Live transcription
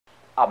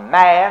a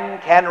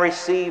man can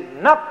receive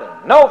nothing,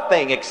 no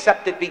thing,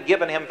 except it be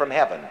given him from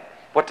heaven.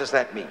 What does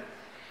that mean?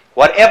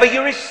 Whatever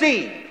you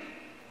receive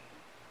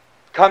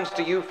comes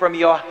to you from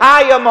your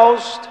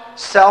highermost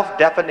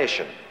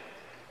self-definition.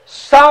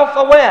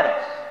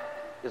 Self-awareness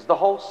is the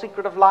whole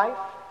secret of life,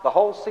 the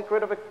whole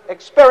secret of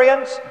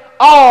experience.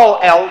 All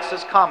else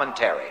is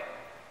commentary.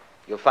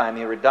 You'll find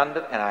me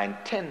redundant, and I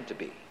intend to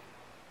be,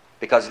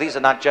 because these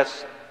are not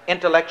just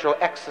intellectual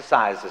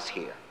exercises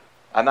here.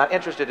 I'm not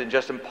interested in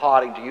just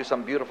imparting to you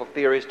some beautiful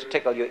theories to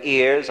tickle your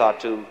ears or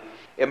to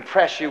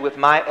impress you with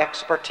my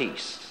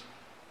expertise.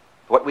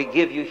 What we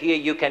give you here,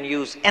 you can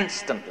use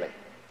instantly.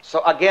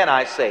 So again,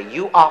 I say,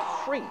 you are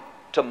free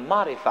to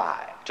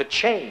modify, to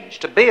change,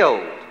 to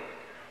build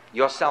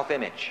your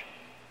self-image.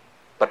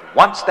 But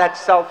once that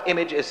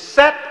self-image is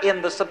set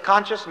in the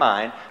subconscious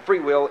mind, free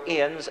will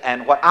ends,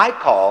 and what I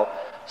call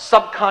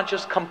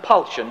subconscious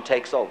compulsion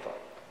takes over.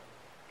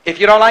 If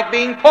you don't like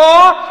being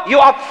poor, you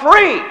are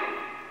free,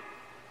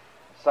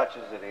 such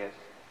as it is.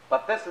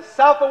 But this is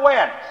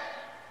self-awareness.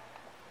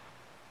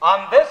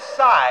 On this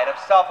side of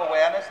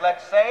self-awareness,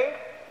 let's say,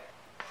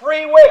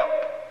 free will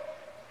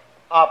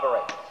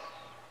operates.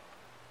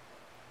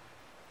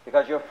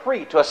 Because you're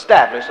free to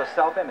establish a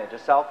self-image, a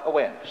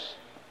self-awareness.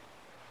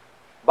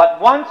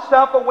 But once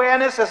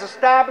self-awareness is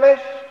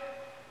established,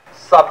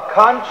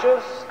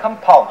 subconscious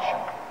compulsion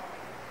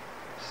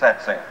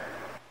sets in.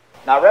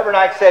 Now, Reverend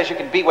Ike says you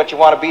can be what you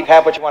want to be,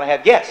 have what you want to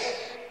have. Yes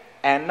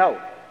and no.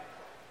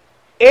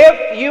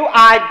 If you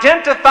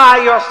identify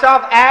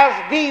yourself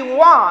as the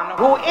one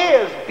who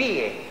is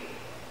being,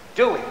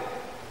 doing,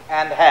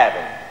 and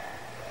having,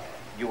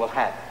 you will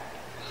have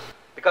it.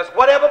 Because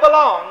whatever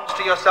belongs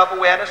to your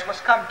self-awareness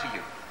must come to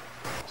you.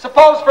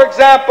 Suppose, for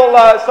example,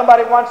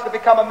 somebody wants to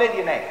become a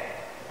millionaire.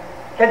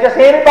 Can just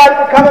anybody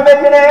become a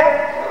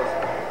millionaire?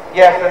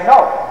 Yes and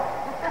no.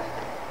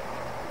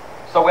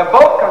 So we're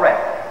both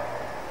correct.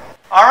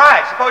 All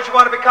right, suppose you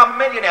want to become a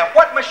millionaire.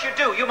 What must you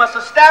do? You must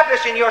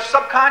establish in your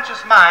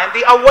subconscious mind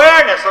the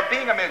awareness of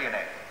being a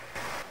millionaire.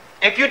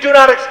 If you do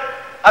not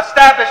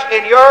establish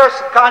in your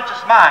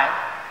subconscious mind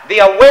the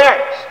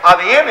awareness of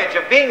the image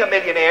of being a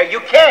millionaire,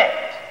 you can't.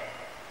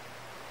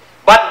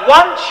 But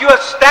once you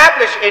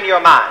establish in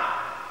your mind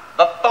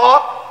the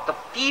thought, the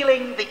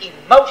feeling, the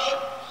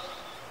emotions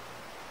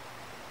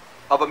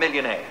of a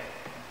millionaire,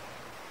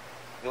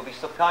 you'll be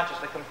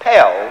subconsciously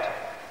compelled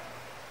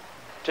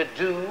to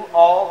do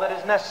all that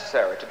is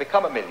necessary to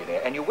become a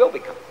millionaire, and you will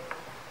become.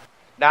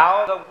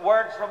 Now, the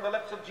words from the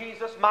lips of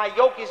Jesus, my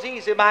yoke is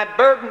easy, my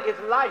burden is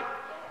light,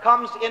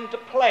 comes into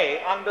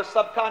play under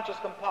subconscious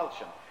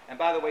compulsion. And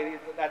by the way,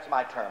 that's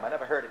my term. I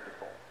never heard it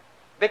before.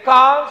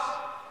 Because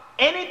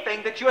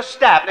anything that you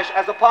establish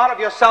as a part of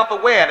your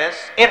self-awareness,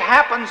 it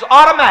happens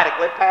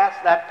automatically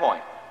past that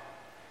point.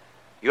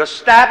 You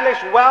establish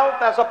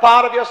wealth as a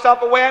part of your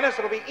self-awareness,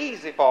 it'll be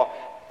easy for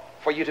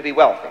you to be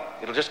wealthy.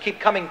 It'll just keep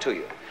coming to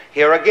you.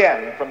 Here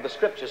again from the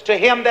scriptures, to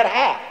him that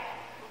hath,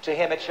 to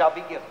him it shall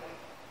be given.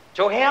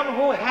 To him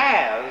who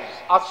has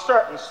a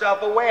certain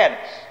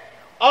self-awareness,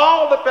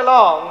 all that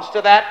belongs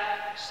to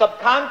that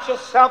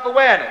subconscious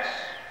self-awareness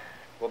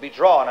will be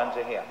drawn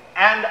unto him.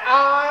 And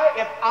I,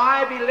 if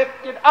I be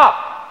lifted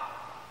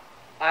up,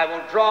 I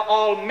will draw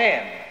all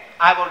men,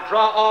 I will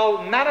draw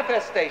all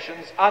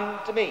manifestations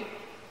unto me.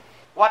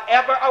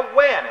 Whatever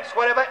awareness,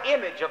 whatever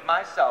image of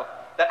myself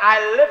that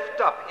I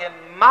lift up in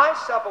my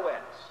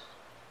self-awareness,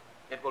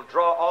 it will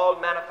draw all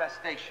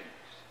manifestations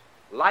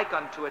like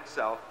unto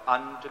itself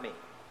unto me.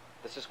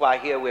 This is why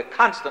here we're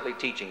constantly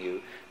teaching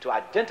you to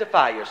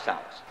identify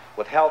yourselves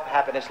with health,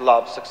 happiness,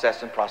 love,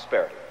 success, and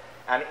prosperity.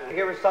 And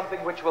here is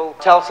something which will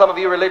tell some of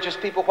you religious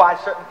people why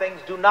certain things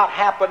do not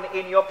happen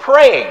in your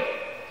praying.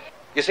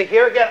 You see,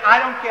 here again, I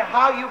don't care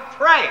how you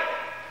pray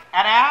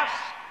and ask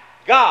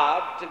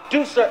God to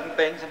do certain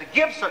things and to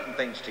give certain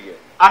things to you,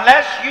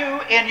 unless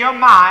you in your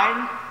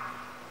mind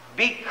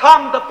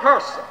become the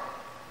person.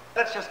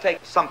 Let's just take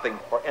something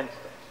for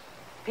instance.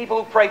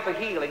 People who pray for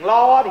healing,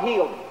 Lord,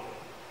 heal me.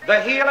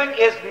 The healing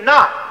is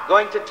not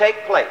going to take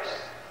place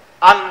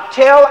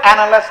until and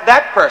unless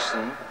that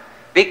person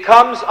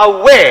becomes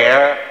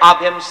aware of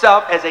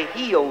himself as a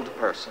healed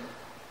person,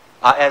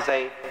 as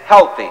a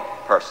healthy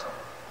person.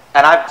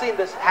 And I've seen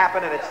this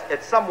happen, and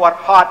it's somewhat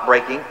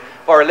heartbreaking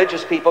for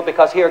religious people,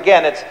 because here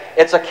again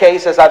it's a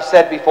case, as I've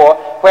said before,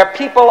 where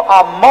people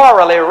are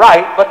morally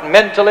right but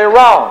mentally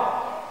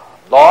wrong.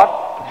 Lord,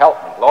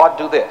 help me. Lord,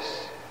 do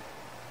this.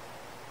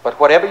 But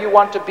whatever you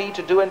want to be,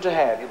 to do, and to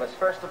have, you must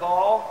first of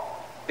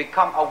all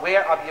become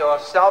aware of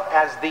yourself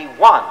as the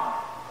one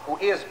who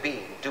is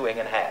being, doing,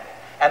 and having.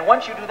 And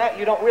once you do that,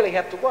 you don't really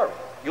have to worry.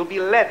 You'll be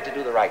led to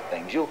do the right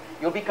things.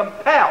 You'll be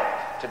compelled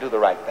to do the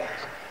right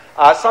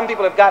things. Some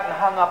people have gotten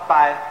hung up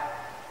by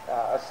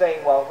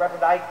saying, well,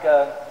 Reverend Ike,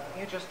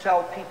 you just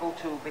tell people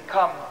to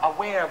become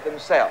aware of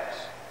themselves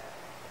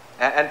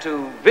and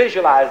to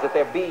visualize that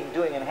they're being,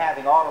 doing, and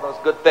having all of those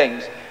good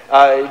things.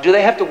 Do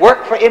they have to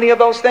work for any of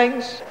those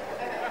things?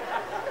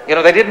 You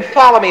know, they didn't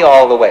follow me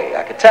all the way,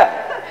 I could tell.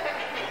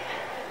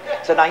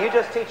 So now you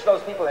just teach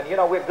those people, and you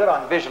know, we're good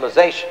on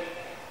visualization.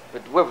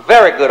 We're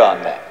very good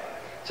on that.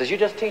 It says you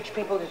just teach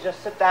people to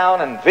just sit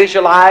down and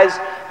visualize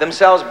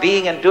themselves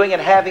being and doing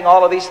and having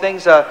all of these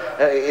things.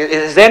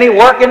 Is any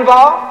work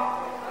involved?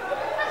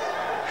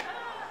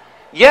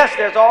 Yes,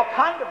 there's all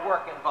kind of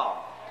work involved.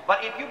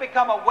 But if you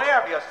become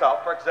aware of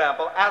yourself, for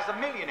example, as a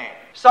millionaire,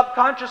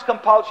 subconscious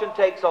compulsion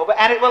takes over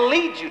and it will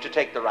lead you to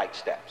take the right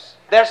steps.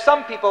 There's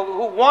some people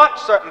who want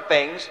certain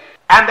things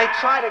and they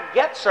try to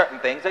get certain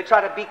things, they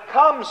try to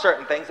become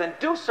certain things and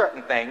do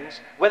certain things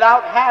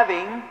without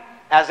having,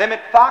 as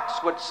Emmett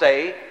Fox would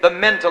say, the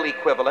mental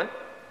equivalent,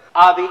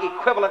 the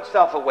equivalent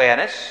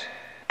self-awareness.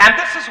 And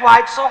this is why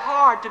it's so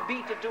hard to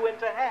be, to do, and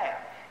to have.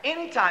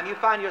 Anytime you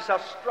find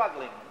yourself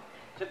struggling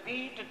to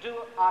be, to do,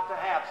 or to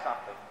have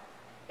something,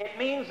 it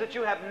means that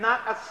you have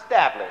not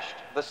established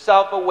the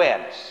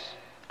self-awareness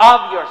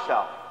of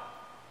yourself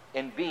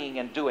in being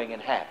and doing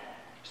and having.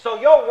 So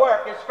your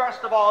work is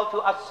first of all to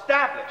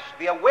establish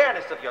the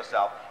awareness of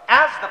yourself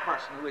as the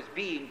person who is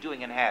being,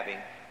 doing, and having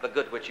the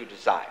good which you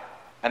desire.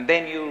 And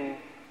then you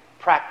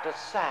practice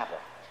Sabbath.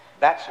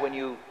 That's when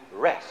you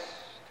rest.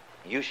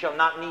 You shall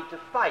not need to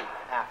fight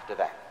after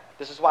that.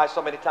 This is why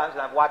so many times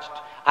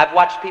I've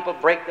watched people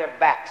break their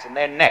backs and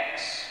their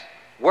necks,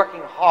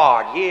 working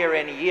hard year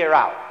in, year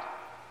out,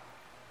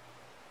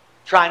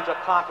 trying to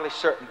accomplish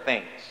certain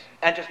things,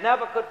 and just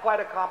never could quite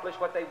accomplish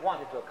what they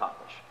wanted to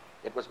accomplish.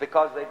 It was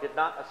because they did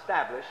not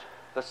establish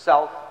the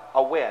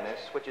self-awareness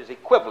which is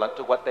equivalent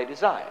to what they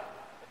desire.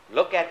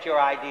 Look at your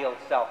ideal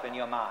self in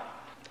your mind.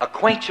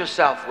 Acquaint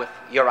yourself with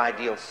your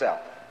ideal self.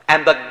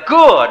 And the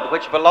good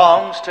which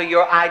belongs to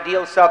your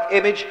ideal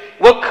self-image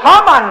will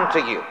come unto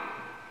you.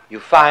 You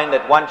find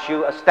that once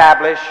you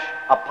establish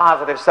a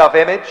positive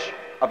self-image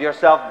of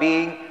yourself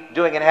being,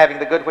 doing, and having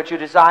the good which you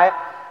desire,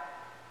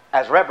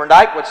 as Reverend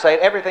Ike would say,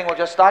 everything will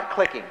just start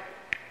clicking.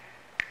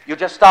 You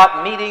just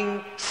start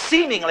meeting,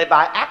 seemingly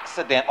by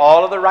accident,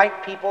 all of the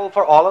right people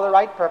for all of the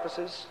right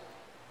purposes.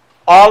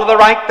 All of the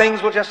right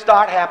things will just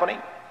start happening.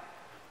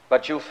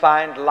 But you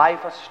find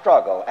life a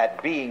struggle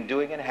at being,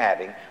 doing, and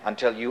having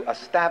until you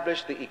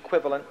establish the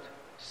equivalent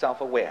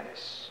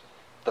self-awareness.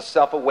 The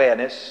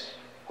self-awareness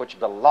which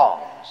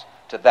belongs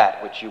to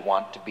that which you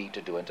want to be,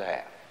 to do, and to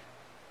have.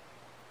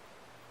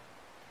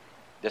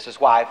 This is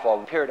why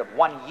for a period of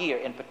 1 year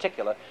in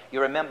particular,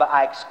 you remember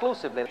I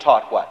exclusively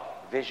taught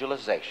what?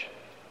 Visualization.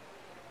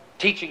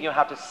 Teaching you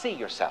how to see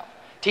yourself.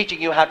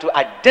 Teaching you how to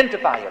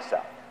identify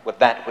yourself with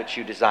that which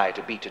you desire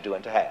to be, to do,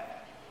 and to have.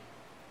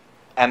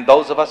 And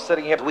those of us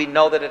sitting here, we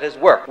know that it has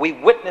worked. We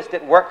witnessed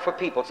it work for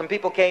people. Some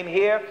people came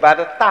here by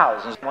the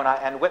thousands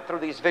and went through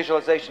these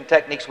visualization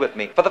techniques with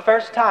me for the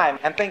first time,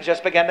 and things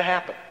just began to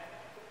happen.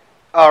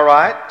 All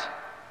right.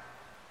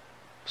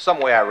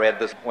 Somewhere I read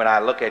this, when I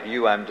look at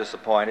you, I'm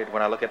disappointed.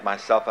 When I look at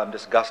myself, I'm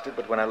disgusted.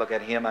 But when I look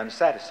at him, I'm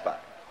satisfied.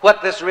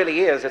 What this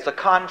really is, it's a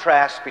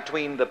contrast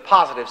between the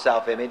positive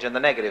self-image and the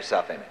negative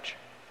self-image.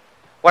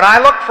 When I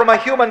look from a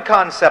human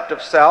concept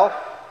of self,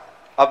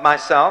 of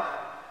myself,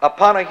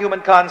 upon a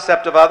human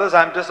concept of others,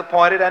 I'm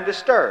disappointed and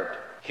disturbed.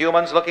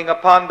 Humans looking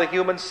upon the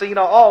human scene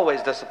are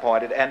always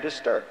disappointed and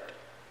disturbed.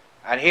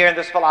 And here in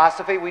this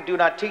philosophy, we do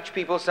not teach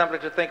people simply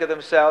to think of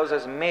themselves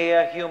as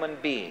mere human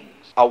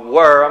beings, a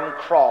worm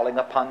crawling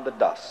upon the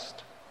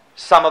dust.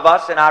 Some of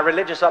us in our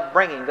religious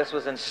upbringing, this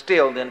was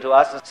instilled into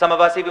us, and some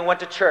of us even went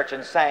to church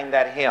and sang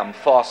that hymn,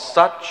 "For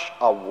such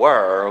a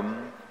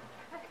worm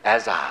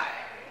as I."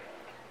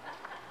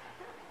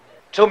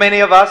 Too many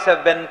of us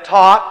have been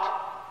taught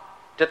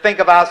to think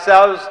of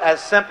ourselves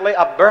as simply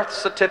a birth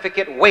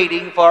certificate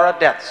waiting for a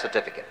death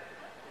certificate.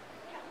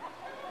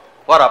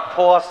 What a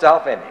poor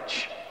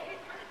self-image.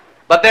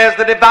 But there's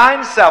the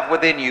divine self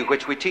within you,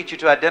 which we teach you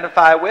to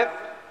identify with.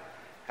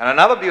 And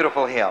another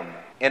beautiful hymn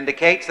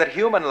indicates that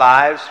human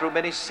lives through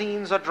many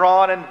scenes are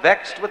drawn and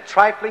vexed with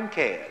trifling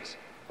cares,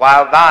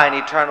 while thine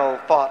eternal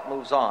thought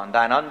moves on,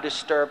 thine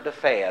undisturbed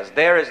affairs.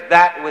 There is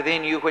that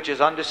within you which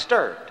is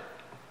undisturbed.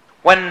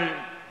 When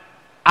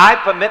I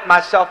permit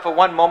myself for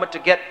one moment to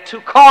get too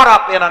caught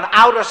up in an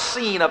outer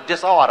scene of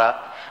disorder,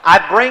 I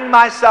bring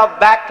myself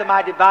back to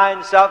my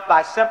divine self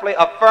by simply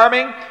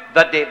affirming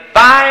the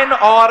divine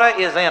order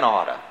is in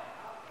order.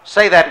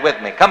 Say that with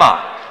me. Come on.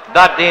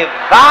 The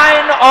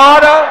divine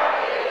order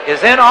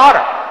is in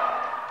order.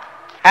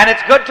 And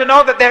it's good to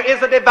know that there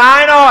is a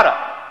divine order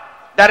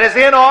that is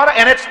in order,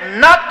 and it's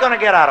not going to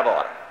get out of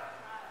order.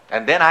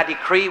 And then I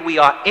decree we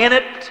are in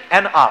it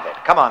and of it.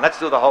 Come on, let's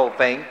do the whole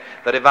thing.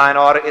 The divine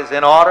order is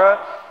in order.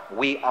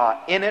 We are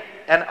in it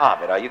and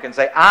of it. Or you can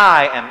say,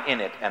 I am in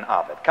it and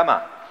of it. Come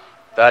on.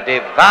 The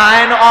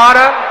divine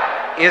order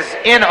is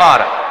in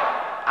order.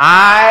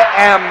 I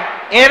am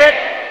in it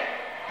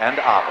and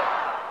of it.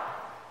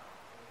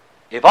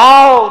 If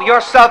all your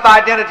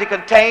self-identity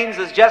contains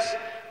is just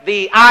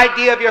the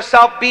idea of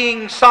yourself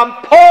being some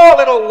poor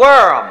little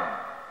worm,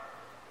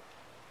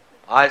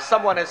 as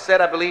someone has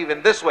said, I believe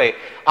in this way,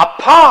 a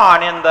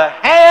pawn in the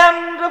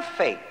hand of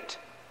fate,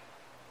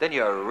 then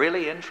you're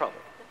really in trouble.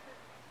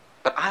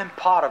 But I'm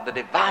part of the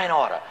divine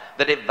order.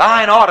 The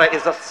divine order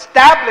is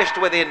established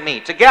within me.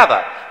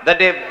 Together, the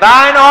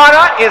divine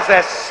order is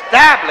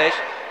established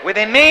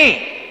within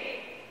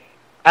me.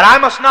 And I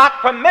must not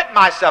permit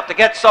myself to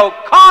get so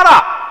caught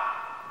up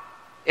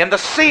in the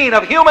scene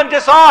of human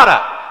disorder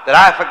that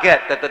I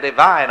forget that the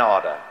divine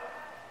order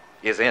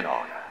is in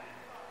order.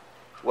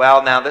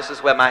 Well, now this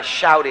is where my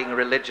shouting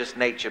religious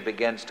nature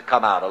begins to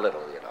come out a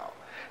little,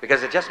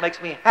 because it just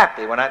makes me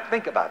happy when I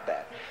think about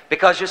that.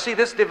 Because you see,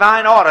 this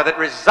divine order that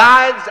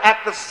resides at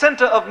the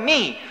center of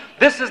me,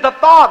 this is the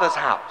Father's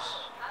house.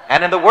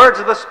 And in the words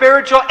of the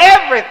spiritual,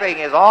 everything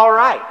is all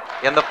right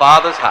in the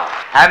Father's house.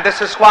 And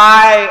this is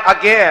why,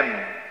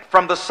 again,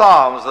 from the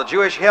Psalms, the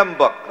Jewish hymn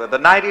book, the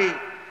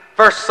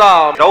 91st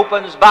Psalm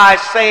opens by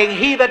saying,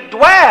 "He that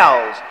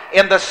dwells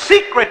in the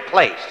secret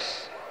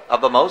place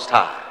of the Most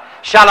High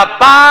shall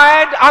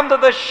abide under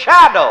the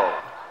shadow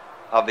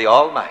of the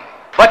Almighty."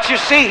 But you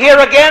see, here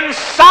again,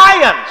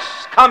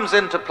 science comes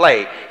into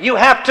play. You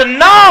have to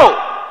know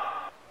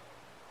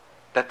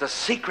that the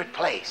secret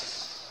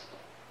place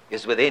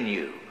is within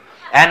you.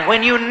 And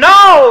when you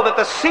know that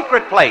the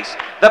secret place,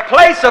 the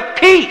place of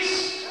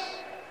peace,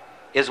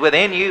 is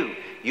within you,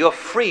 you're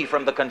free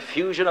from the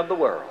confusion of the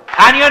world.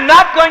 And you're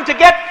not going to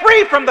get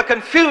free from the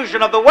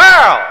confusion of the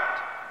world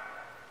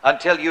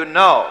until you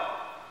know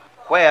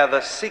where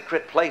the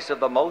secret place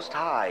of the Most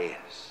High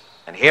is.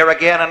 And here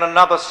again in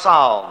another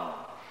psalm,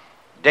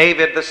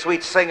 David, the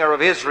sweet singer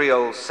of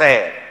Israel,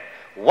 said,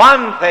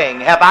 "One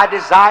thing have I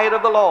desired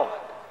of the Lord,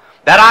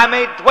 that I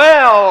may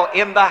dwell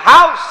in the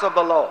house of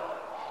the Lord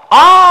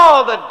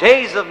all the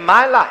days of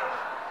my life,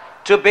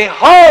 to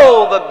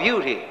behold the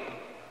beauty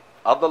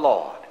of the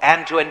Lord,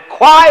 and to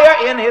inquire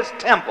in his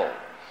temple.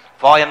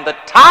 For in the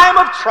time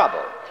of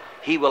trouble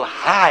he will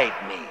hide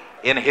me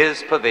in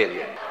his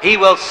pavilion. He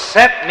will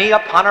set me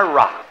upon a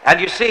rock."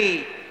 And you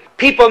see,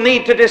 people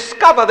need to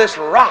discover this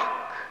rock,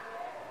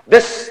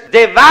 this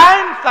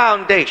divine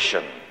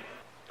foundation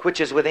which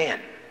is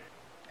within,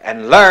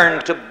 and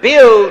learn to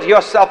build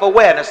your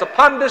self-awareness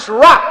upon this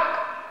rock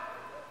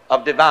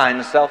of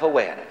divine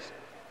self-awareness.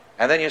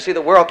 And then you see,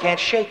 the world can't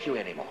shake you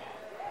anymore.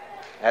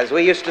 As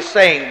we used to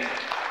sing,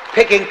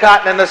 picking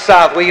cotton in the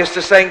South, we used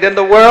to sing, "Then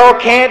the world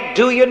can't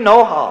do you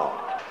no harm."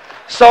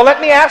 So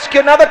let me ask you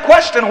another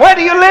question. Where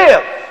do you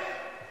live?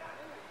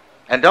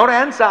 And don't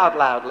answer out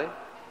loudly.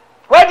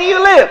 Where do you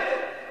live?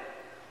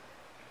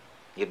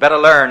 You'd better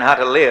learn how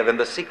to live in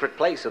the secret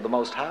place of the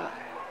Most High.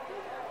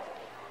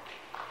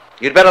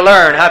 You'd better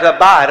learn how to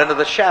abide under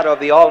the shadow of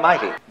the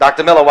Almighty.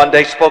 Dr. Miller one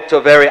day spoke to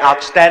a very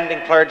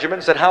outstanding clergyman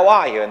and said, "How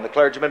are you?" And the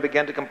clergyman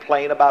began to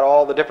complain about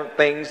all the different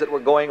things that were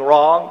going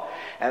wrong.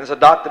 And so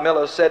Dr.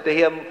 Miller said to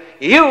him,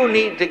 "You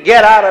need to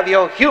get out of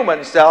your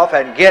human self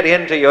and get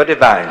into your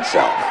divine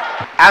self."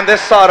 And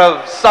this sort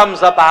of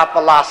sums up our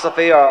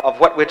philosophy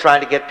of what we're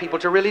trying to get people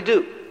to really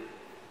do.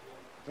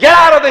 Get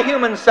out of the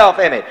human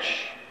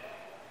self-image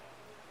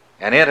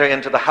and enter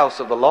into the house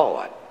of the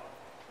Lord.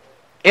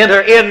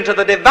 Enter into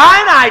the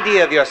divine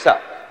idea of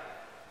yourself.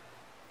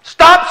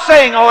 Stop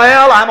saying, "Oh,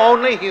 well, I'm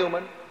only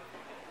human."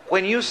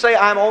 When you say,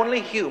 "I'm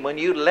only human,"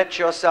 you let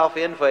yourself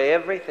in for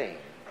everything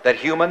that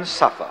humans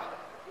suffer.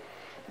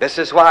 This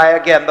is why,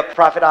 again, the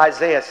prophet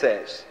Isaiah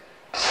says,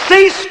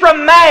 "Cease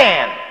from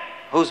man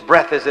whose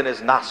breath is in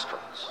his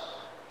nostrils."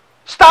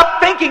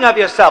 Stop thinking of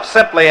yourself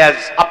simply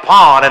as a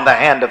pawn in the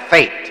hand of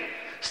fate.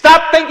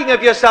 Stop thinking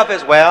of yourself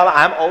as, "Well,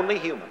 I'm only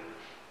human."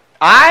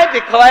 I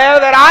declare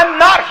that I'm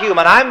not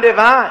human, I'm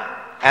divine.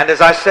 And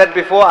as I said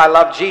before, I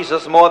love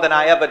Jesus more than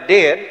I ever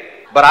did,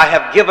 but I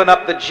have given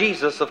up the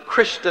Jesus of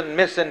Christian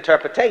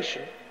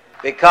misinterpretation,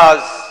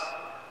 because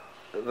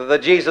the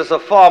Jesus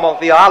of formal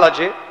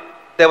theology,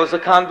 there was a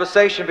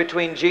conversation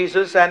between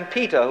Jesus and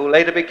Peter, who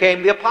later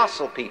became the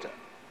Apostle Peter.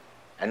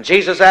 And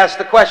Jesus asked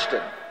the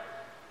question,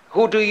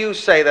 "Who do you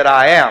say that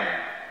I am?"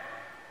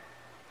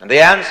 And the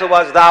answer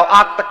was, "Thou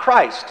art the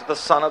Christ, the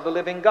Son of the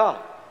living God."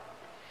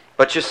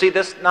 But you see,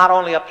 this not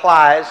only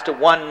applies to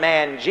one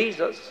man,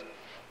 Jesus,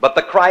 but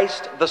the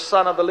Christ, the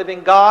Son of the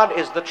living God,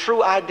 is the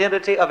true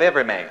identity of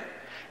every man.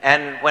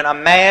 And when a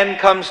man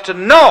comes to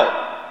know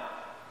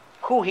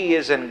who he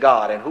is in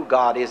God and who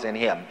God is in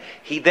him,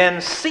 he then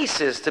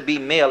ceases to be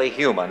merely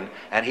human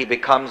and he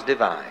becomes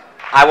divine.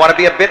 I want to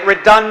be a bit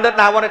redundant,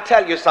 and I want to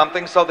tell you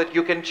something so that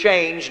you can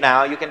change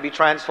now. You can be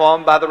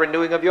transformed by the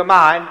renewing of your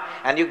mind,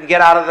 and you can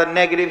get out of the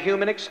negative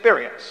human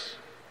experience.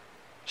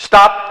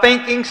 Stop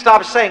thinking,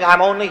 stop saying,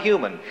 "I'm only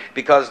human,"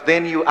 because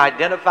then you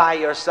identify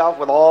yourself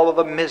with all of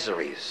the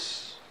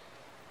miseries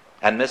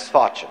and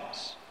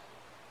misfortunes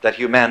that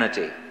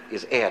humanity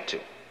is heir to.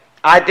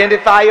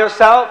 Identify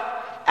yourself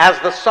as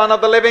the Son of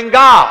the living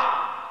God,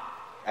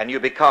 and you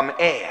become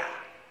heir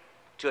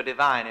to a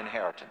divine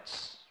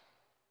inheritance.